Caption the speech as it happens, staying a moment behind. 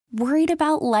Worried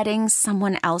about letting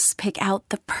someone else pick out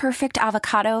the perfect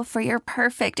avocado for your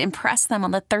perfect impress them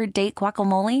on the third date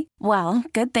guacamole? Well,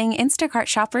 good thing Instacart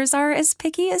shoppers are as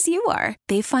picky as you are.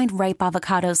 They find ripe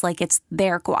avocados like it's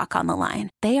their guac on the line.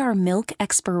 They are milk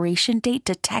expiration date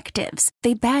detectives.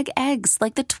 They bag eggs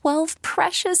like the 12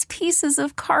 precious pieces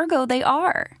of cargo they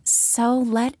are. So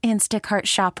let Instacart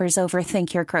shoppers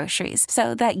overthink your groceries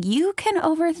so that you can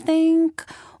overthink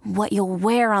what you'll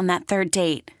wear on that third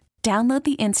date. Download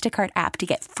the Instacart app to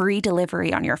get free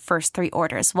delivery on your first 3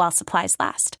 orders while supplies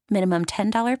last. Minimum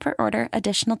 $10 per order.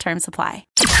 Additional terms apply.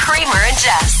 Kramer and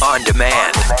Jess. On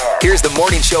demand. Here's the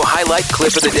morning show highlight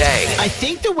clip of the day. I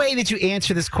think the way that you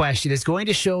answer this question is going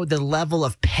to show the level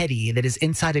of petty that is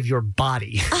inside of your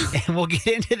body. And we'll get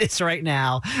into this right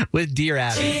now with Dear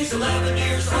Abby. She's 11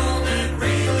 years old and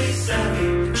really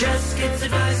savvy. Jess gets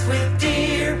advice with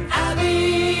Dear Abby.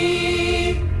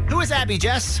 Who is Abby,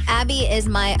 Jess? Abby is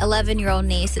my 11-year-old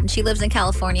niece, and she lives in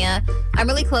California. I'm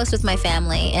really close with my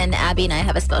family, and Abby and I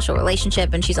have a special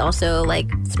relationship, and she's also,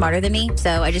 smarter than me.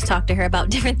 So I just talk to her about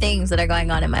different things that are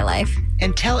going on in my life.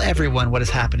 And tell everyone what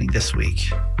is happening this week.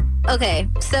 Okay,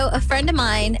 so a friend of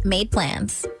mine made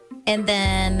plans, and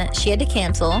then she had to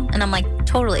cancel, and I'm like,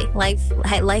 totally, life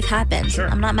happens. Sure.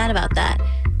 I'm not mad about that.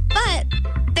 But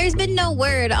there's been no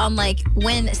word on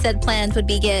when said plans would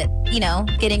be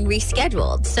getting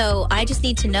rescheduled. So I just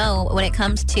need to know, when it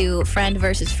comes to friend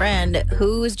versus friend,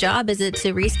 whose job is it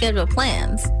to reschedule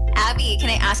plans? Abby, can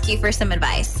I ask you for some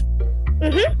advice?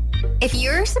 Mm-hmm. If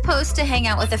you're supposed to hang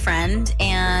out with a friend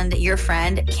and your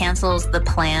friend cancels the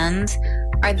plans,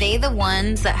 are they the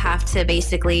ones that have to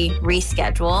basically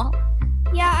reschedule?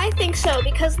 Yeah, I think so,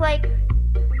 because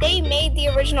they made the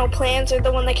original plans, or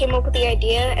the one that came up with the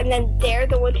idea, and then they're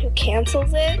the one who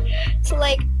cancels it. So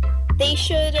they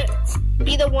should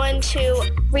be the one to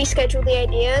reschedule the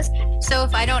ideas. So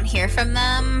if I don't hear from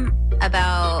them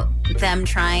about them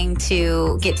trying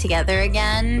to get together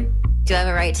again, do I have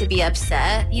a right to be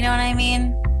upset? You know what I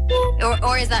mean? Yeah.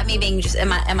 Or is that me being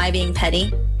am I being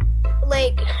petty?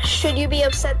 Should you be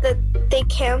upset that they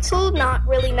canceled? Not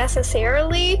really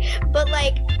necessarily, but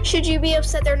should you be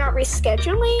upset they're not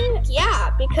rescheduling?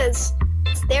 Yeah, because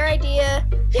it's their idea.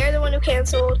 They're the one who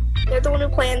canceled. They're the one who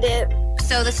planned it.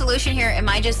 So the solution here, am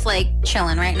I just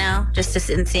chilling right now, just to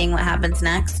sit and seeing what happens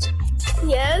next?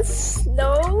 Yes.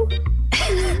 No.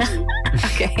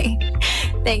 Okay.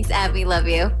 Thanks, Abby. Love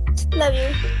you. Love you.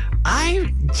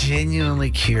 I'm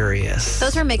genuinely curious.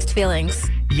 Those were mixed feelings.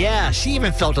 Yeah, she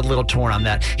even felt a little torn on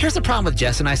that. Here's the problem with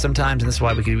Jess and I sometimes, and this is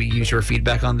why we can use your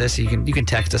feedback on this. You can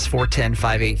text us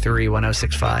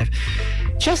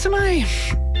 410-583-1065. Jess and I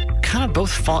kind of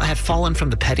both have fallen from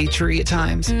the petty tree at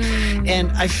times. And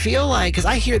I feel because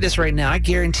I hear this right now, I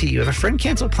guarantee you, if a friend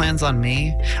canceled plans on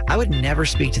me, I would never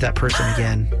speak to that person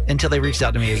again until they reached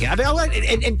out to me again.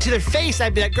 And to their face,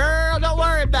 I'd be like, girl, don't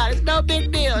worry about it. It's no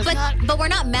big deal. But we're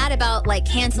not mad about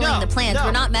canceling the plans.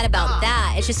 We're not mad about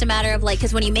that. It's just a matter of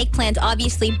because when you make plans,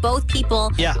 obviously both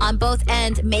people on both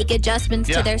ends make adjustments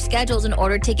to their schedules in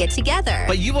order to get together.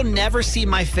 But you will never see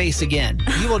my face again.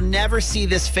 You will never see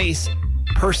this face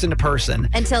person to person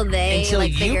until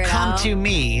you come to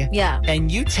me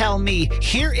and you tell me,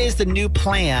 here is the new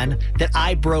plan that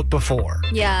I broke before.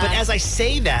 Yeah. But as I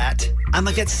say that, I'm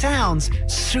like, that sounds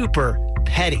super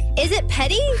petty. Is it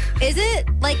petty? Is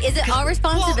it our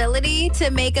responsibility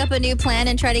to make up a new plan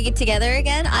and try to get together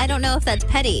again? I don't know if that's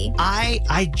petty.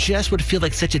 I just would feel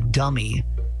like such a dummy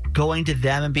going to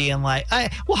them and being like,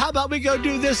 well, how about we go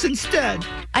do this instead?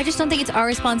 I just don't think it's our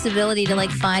responsibility to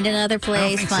find another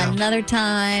place, find another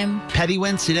time. Petty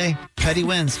wins today. Petty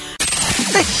wins.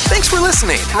 Hey, thanks for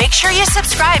listening. Make sure you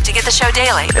subscribe to get the show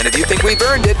daily. And if you think we've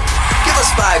earned it, give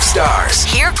us 5 stars.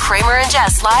 Hear Kramer and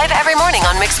Jess live every morning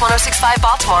on Mix 106.5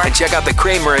 Baltimore. And check out the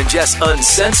Kramer and Jess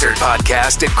Uncensored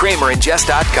podcast at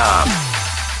kramerandjess.com.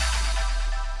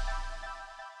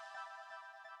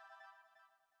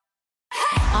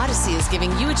 Odyssey is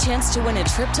giving you a chance to win a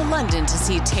trip to London to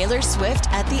see Taylor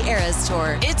Swift at the Eras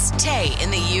Tour. It's Tay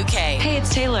in the UK. Hey,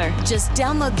 it's Taylor. Just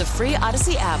download the free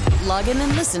Odyssey app, log in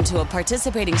and listen to a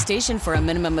participating station for a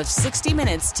minimum of 60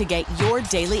 minutes to get your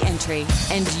daily entry.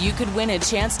 And you could win a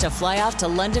chance to fly off to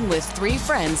London with 3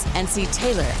 friends and see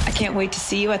Taylor. I can't wait to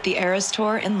see you at the Eras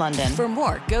Tour in London. For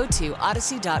more, go to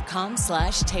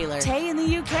odyssey.com/Taylor. Tay in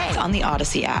the UK. It's on the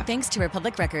Odyssey app. Thanks to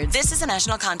Republic Records. This is a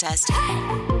national contest.